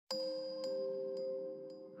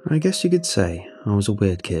I guess you could say I was a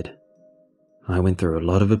weird kid. I went through a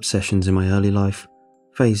lot of obsessions in my early life,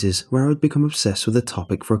 phases where I would become obsessed with a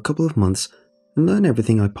topic for a couple of months and learn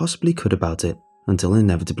everything I possibly could about it until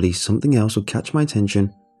inevitably something else would catch my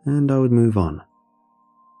attention and I would move on.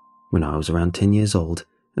 When I was around 10 years old,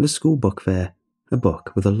 at a school book fair, a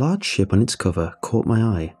book with a large ship on its cover caught my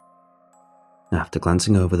eye. After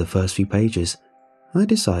glancing over the first few pages, I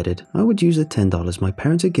decided I would use the $10 my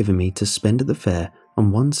parents had given me to spend at the fair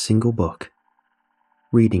on one single book.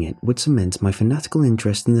 Reading it would cement my fanatical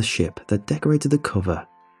interest in the ship that decorated the cover,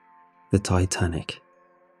 the Titanic.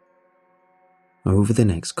 Over the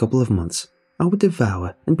next couple of months, I would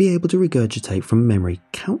devour and be able to regurgitate from memory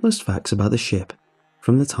countless facts about the ship,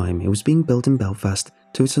 from the time it was being built in Belfast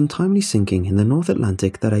to its untimely sinking in the North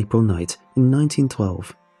Atlantic that April night in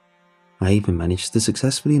 1912. I even managed to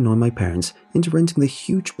successfully annoy my parents into renting the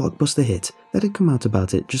huge blockbuster hit that had come out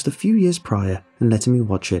about it just a few years prior and letting me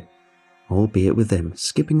watch it, albeit with them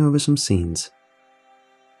skipping over some scenes.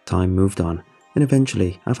 Time moved on, and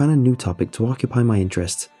eventually I found a new topic to occupy my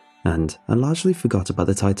interests, and I largely forgot about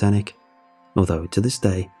the Titanic, although to this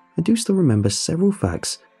day I do still remember several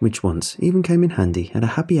facts which once even came in handy at a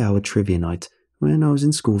happy hour trivia night when I was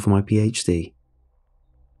in school for my PhD.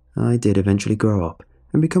 I did eventually grow up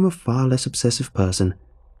and become a far less obsessive person,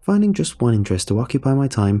 finding just one interest to occupy my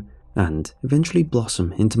time and eventually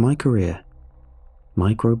blossom into my career: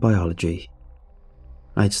 microbiology.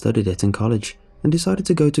 I'd studied it in college and decided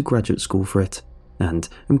to go to graduate school for it, and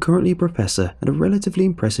am currently a professor at a relatively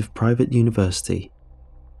impressive private university,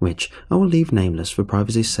 which I will leave nameless for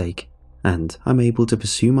privacy's sake, and I'm able to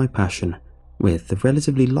pursue my passion with the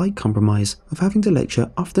relatively light compromise of having to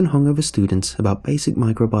lecture often hungover students about basic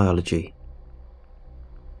microbiology.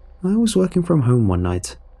 I was working from home one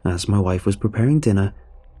night, as my wife was preparing dinner,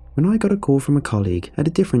 when I got a call from a colleague at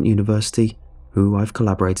a different university who I've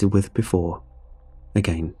collaborated with before.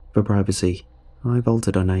 Again, for privacy, I've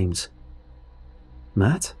altered our names.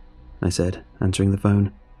 "Matt?" I said, answering the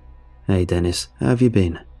phone. "Hey Dennis, how have you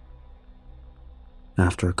been?"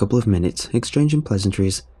 After a couple of minutes exchanging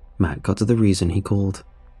pleasantries, Matt got to the reason he called.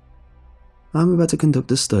 "I'm about to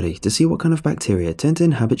conduct a study to see what kind of bacteria tend to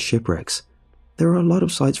inhabit shipwrecks. There are a lot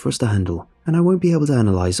of sites for us to handle, and I won't be able to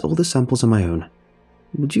analyze all the samples on my own.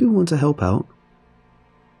 Would you want to help out?"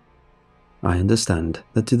 I understand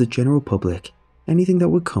that to the general public, anything that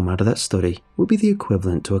would come out of that study would be the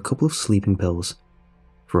equivalent to a couple of sleeping pills.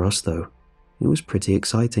 For us though, it was pretty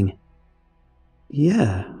exciting.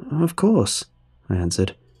 "Yeah, of course," I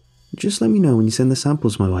answered. "Just let me know when you send the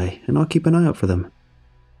samples my way, and I'll keep an eye out for them."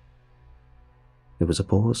 There was a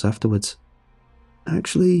pause afterwards.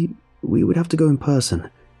 "Actually, we would have to go in person.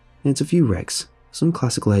 It's a few wrecks, some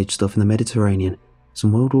classical age stuff in the Mediterranean,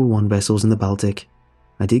 some World War I vessels in the Baltic.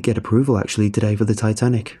 I did get approval actually today for the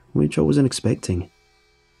Titanic, which I wasn't expecting."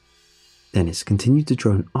 Dennis continued to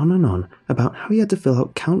drone on and on about how he had to fill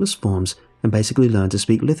out countless forms and basically learn to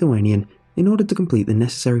speak Lithuanian in order to complete the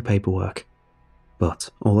necessary paperwork. But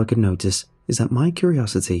all I could notice is that my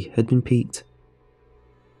curiosity had been piqued.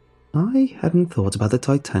 I hadn't thought about the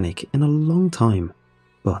Titanic in a long time,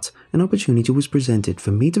 but an opportunity was presented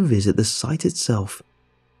for me to visit the site itself.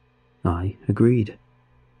 I agreed.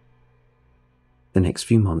 The next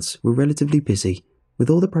few months were relatively busy, with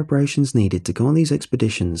all the preparations needed to go on these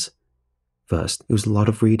expeditions. First, it was a lot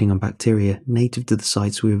of reading on bacteria native to the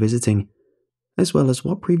sites we were visiting, as well as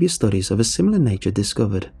what previous studies of a similar nature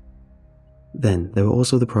discovered. Then there were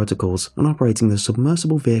also the protocols on operating the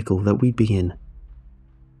submersible vehicle that we'd be in.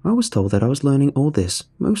 I was told that I was learning all this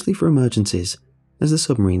mostly for emergencies, as the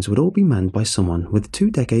submarines would all be manned by someone with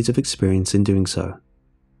 2 decades of experience in doing so.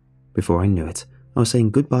 Before I knew it, I was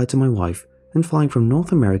saying goodbye to my wife and flying from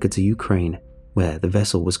North America to Ukraine, where the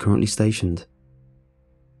vessel was currently stationed.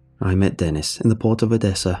 I met Dennis in the port of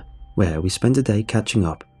Odessa, where we spent a day catching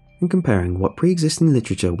up and comparing what pre-existing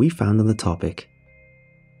literature we found on the topic.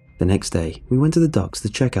 The next day, we went to the docks to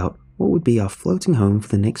check out what would be our floating home for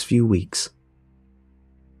the next few weeks.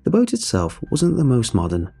 The boat itself wasn't the most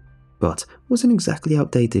modern, but wasn't exactly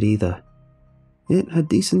outdated either. It had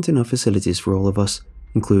decent enough facilities for all of us,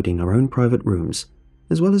 including our own private rooms,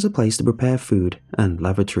 as well as a place to prepare food and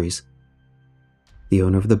lavatories. The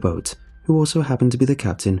owner of the boat, who also happened to be the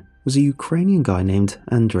captain, was a Ukrainian guy named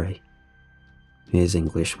Andrei. His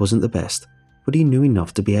English wasn't the best, but he knew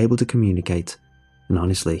enough to be able to communicate, and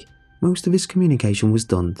honestly, most of his communication was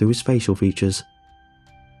done through his facial features.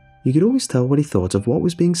 You could always tell what he thought of what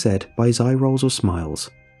was being said by his eye rolls or smiles.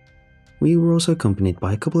 We were also accompanied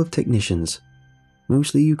by a couple of technicians,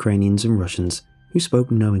 mostly Ukrainians and Russians, who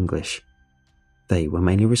spoke no English. They were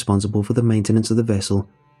mainly responsible for the maintenance of the vessel,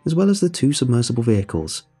 as well as the 2 submersible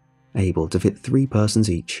vehicles, able to fit 3 persons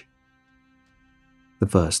each. The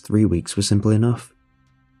first 3 weeks were simple enough.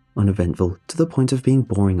 Uneventful to the point of being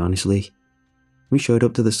boring, honestly. We showed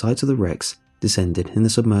up to the sites of the wrecks, descended in the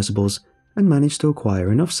submersibles, and managed to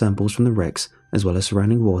acquire enough samples from the wrecks as well as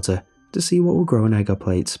surrounding water to see what would grow on agar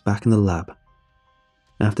plates back in the lab.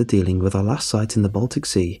 After dealing with our last site in the Baltic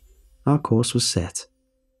Sea, our course was set.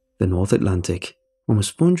 The North Atlantic,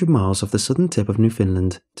 almost 400 miles off the southern tip of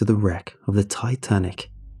Newfoundland to the wreck of the Titanic.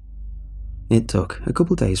 It took a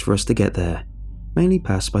couple days for us to get there, mainly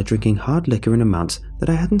passed by drinking hard liquor in amounts that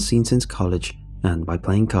I hadn't seen since college and by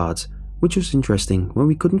playing cards, which was interesting when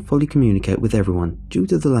we couldn't fully communicate with everyone due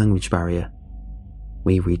to the language barrier.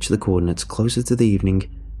 We reached the coordinates closer to the evening,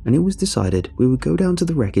 and it was decided we would go down to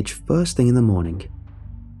the wreckage first thing in the morning.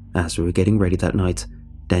 As we were getting ready that night,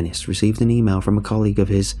 Dennis received an email from a colleague of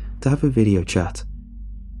his to have a video chat.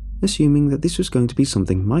 Assuming that this was going to be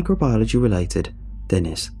something microbiology related,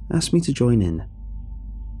 Dennis asked me to join in.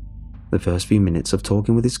 The first few minutes of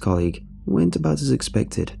talking with his colleague went about as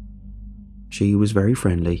expected. She was very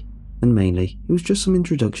friendly, and mainly it was just some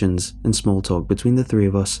introductions and small talk between the 3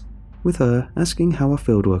 of us, with her asking how our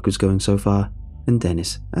fieldwork was going so far, and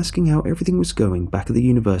Dennis asking how everything was going back at the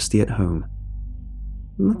university at home.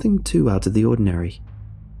 Nothing too out of the ordinary.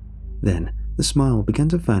 Then the smile began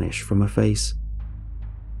to vanish from her face.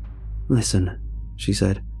 "Listen," she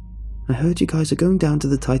said, "I heard you guys are going down to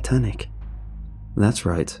the Titanic." "That's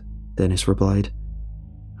right," Dennis replied.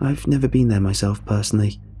 "I've never been there myself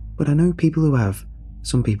personally, but I know people who have,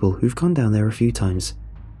 some people who've gone down there a few times.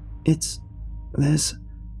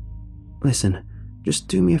 Listen, just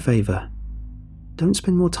do me a favor. Don't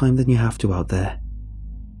spend more time than you have to out there."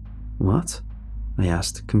 "What?" I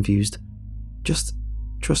asked, confused. "Just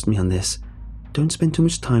trust me on this. Don't spend too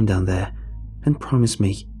much time down there, and promise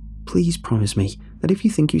me, please promise me, that if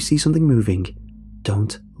you think you see something moving,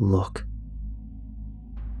 don't look."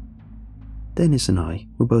 Dennis and I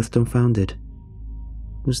were both dumbfounded.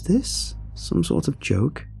 Was this some sort of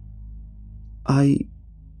joke? "I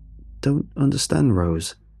don't understand,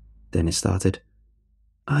 Rose," Dennis started.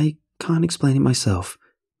 "I can't explain it myself.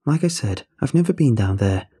 Like I said, I've never been down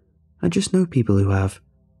there. I just know people who have.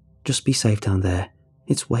 Just be safe down there.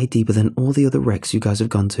 It's way deeper than all the other wrecks you guys have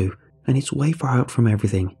gone to, and it's way far out from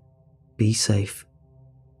everything. Be safe."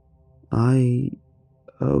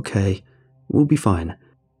 Okay, we'll be fine.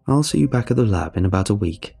 I'll see you back at the lab in about a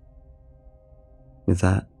week." With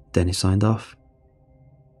that, Dennis signed off.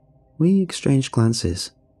 We exchanged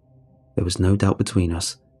glances. There was no doubt between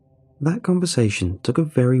us. That conversation took a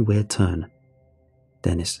very weird turn.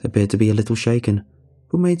 Dennis appeared to be a little shaken,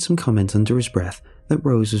 but made some comment under his breath that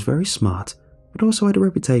Rose was very smart, but also had a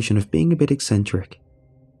reputation of being a bit eccentric.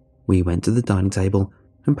 We went to the dining table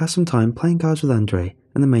and passed some time playing cards with Andre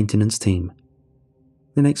and the maintenance team.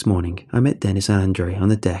 The next morning, I met Dennis and Andre on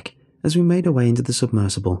the deck as we made our way into the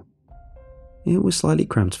submersible. It was slightly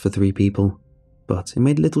cramped for 3 people, but it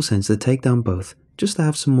made little sense to take down both just to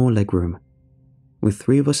have some more legroom. With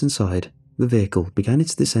 3 of us inside, the vehicle began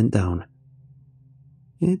its descent down.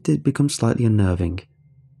 It did become slightly unnerving.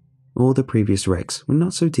 All the previous wrecks were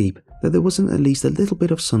not so deep that there wasn't at least a little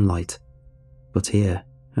bit of sunlight, but here,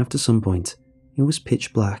 after some point, it was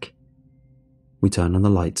pitch black. We turned on the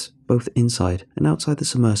lights, both inside and outside the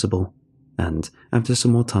submersible, and, after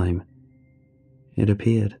some more time, it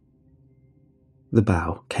appeared. The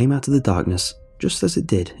bow came out of the darkness, just as it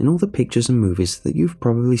did in all the pictures and movies that you've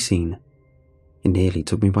probably seen. It nearly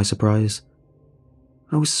took me by surprise.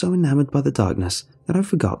 I was so enamored by the darkness that I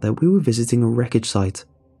forgot that we were visiting a wreckage site.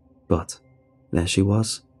 But there she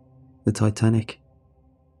was, the Titanic.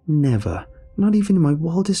 Never, not even in my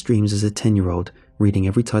wildest dreams as a 10-year-old, reading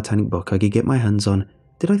every Titanic book I could get my hands on,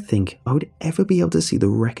 did I think I would ever be able to see the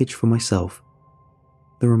wreckage for myself.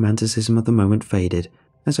 The romanticism of the moment faded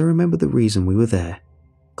as I remembered the reason we were there,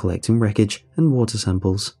 collecting wreckage and water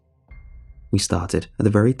samples. We started at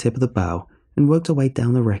the very tip of the bow and worked our way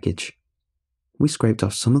down the wreckage. We scraped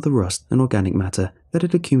off some of the rust and organic matter that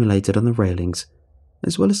had accumulated on the railings,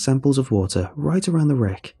 as well as samples of water right around the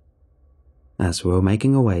wreck. As we were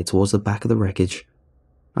making our way towards the back of the wreckage,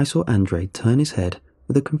 I saw Andre turn his head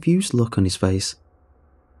with a confused look on his face.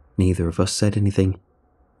 Neither of us said anything,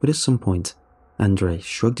 but at some point, Andre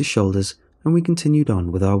shrugged his shoulders and we continued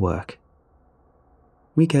on with our work.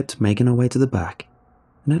 We kept making our way to the back,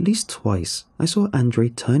 and at least twice I saw Andre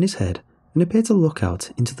turn his head and appear to look out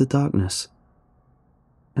into the darkness.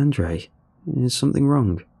 "Andre, is something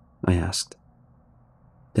wrong?" I asked.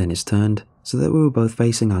 Dennis turned so that we were both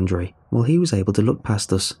facing Andre while he was able to look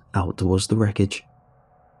past us out towards the wreckage.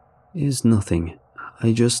 "It's nothing.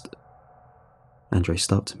 I just..." Andre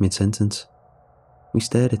stopped mid-sentence. We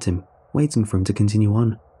stared at him, waiting for him to continue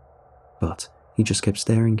on. But he just kept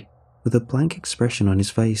staring, with a blank expression on his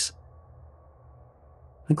face.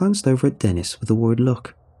 I glanced over at Dennis with a worried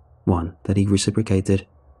look, one that he reciprocated.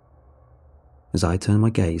 As I turned my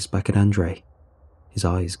gaze back at Andre, his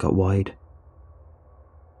eyes got wide,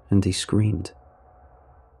 and he screamed.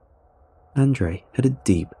 Andre had a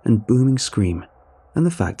deep and booming scream, and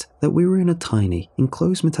the fact that we were in a tiny,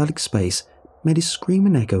 enclosed metallic space made his scream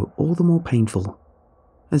and echo all the more painful.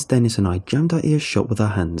 As Dennis and I jammed our ears shut with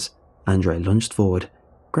our hands, Andre lunged forward,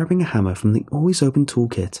 grabbing a hammer from the always open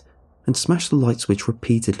toolkit, and smashed the light switch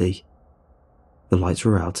repeatedly. The lights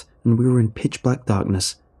were out, and we were in pitch black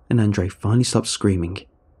darkness, and Andre finally stopped screaming.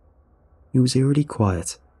 He was eerily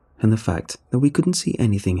quiet, and the fact that we couldn't see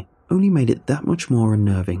anything only made it that much more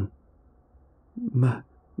unnerving.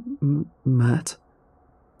 Matt?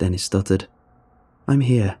 Dennis stuttered. I'm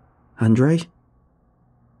here. Andre?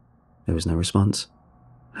 There was no response.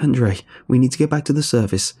 Andre, we need to get back to the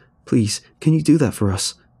surface. Please, can you do that for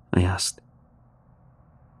us? I asked.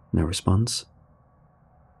 No response.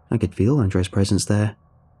 I could feel Andre's presence there.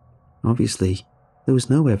 Obviously, there was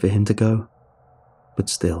nowhere for him to go. But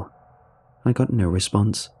still, I got no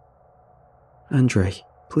response. Andre,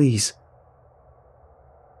 please.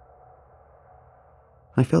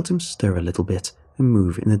 I felt him stir a little bit and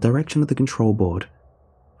move in the direction of the control board.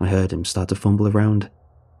 I heard him start to fumble around.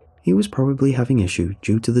 He was probably having issue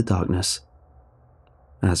due to the darkness.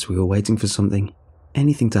 As we were waiting for something,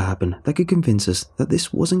 anything to happen that could convince us that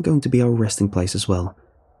this wasn't going to be our resting place as well,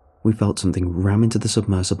 we felt something ram into the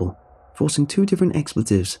submersible, forcing 2 different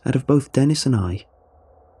expletives out of both Dennis and I.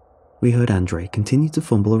 We heard Andre continue to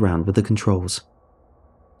fumble around with the controls.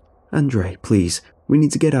 Andre, please, we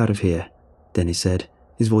need to get out of here, Dennis said,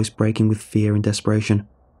 his voice breaking with fear and desperation.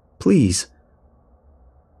 Please.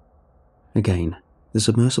 Again, the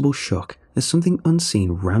submersible shook as something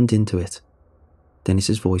unseen rammed into it.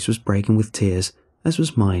 Dennis's voice was breaking with tears, as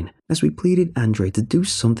was mine, as we pleaded Andre to do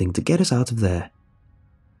something to get us out of there.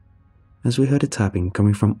 As we heard a tapping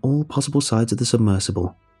coming from all possible sides of the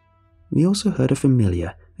submersible, we also heard a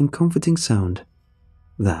familiar and comforting sound,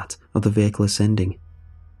 that of the vehicle ascending.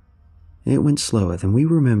 It went slower than we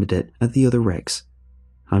remembered it at the other wrecks.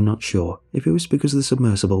 I'm not sure if it was because the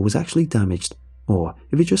submersible was actually damaged, or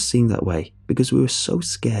if it just seemed that way because we were so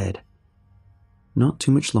scared. Not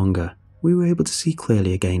too much longer, we were able to see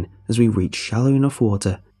clearly again as we reached shallow enough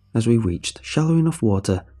water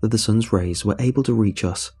that the sun's rays were able to reach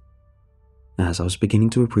us. As I was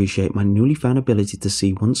beginning to appreciate my newly found ability to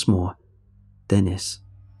see once more, Dennis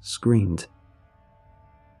screamed.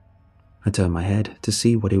 I turned my head to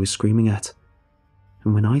see what he was screaming at,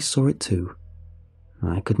 and when I saw it too,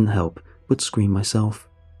 I couldn't help but scream myself.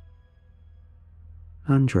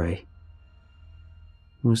 Andre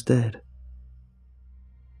was dead.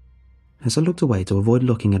 As I looked away to avoid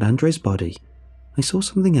looking at Andre's body, I saw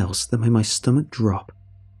something else that made my stomach drop.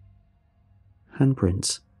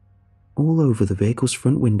 Handprints, all over the vehicle's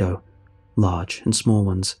front window, large and small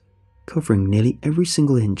ones, covering nearly every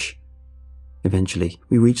single inch. Eventually,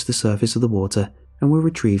 we reached the surface of the water and were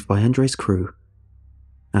retrieved by Andre's crew.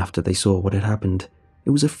 After they saw what had happened,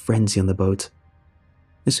 it was a frenzy on the boat.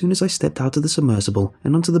 As soon as I stepped out of the submersible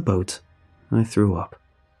and onto the boat, I threw up.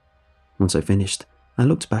 Once I finished, I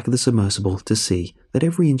looked back at the submersible to see that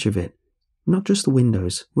every inch of it, not just the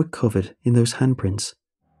windows, were covered in those handprints.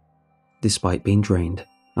 Despite being drained,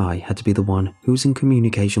 I had to be the one who was in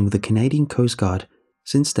communication with the Canadian Coast Guard,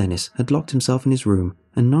 since Dennis had locked himself in his room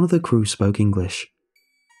and none of the crew spoke English.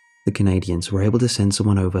 The Canadians were able to send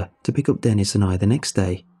someone over to pick up Dennis and I the next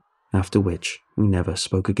day, after which we never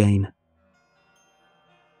spoke again.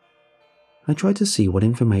 I tried to see what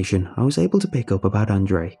information I was able to pick up about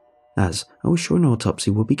Andre, as I was sure an autopsy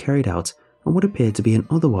would be carried out on what appeared to be an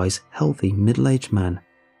otherwise healthy middle-aged man.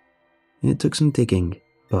 It took some digging,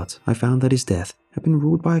 but I found that his death had been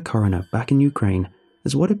ruled by a coroner back in Ukraine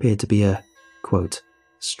as what appeared to be a, quote,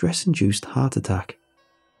 stress-induced heart attack.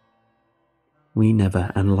 We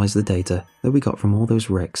never analysed the data that we got from all those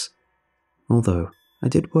wrecks, although I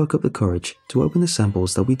did work up the courage to open the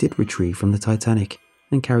samples that we did retrieve from the Titanic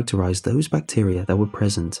and characterise those bacteria that were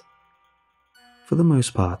present. For the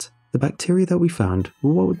most part, the bacteria that we found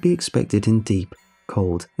were what would be expected in deep,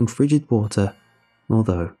 cold and frigid water,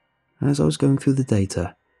 although, as I was going through the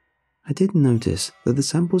data, I did notice that the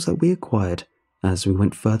samples that we acquired as we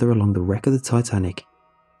went further along the wreck of the Titanic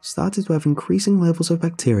started to have increasing levels of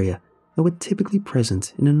bacteria that were typically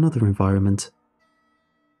present in another environment.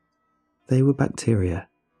 They were bacteria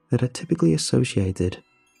that are typically associated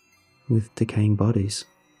with decaying bodies.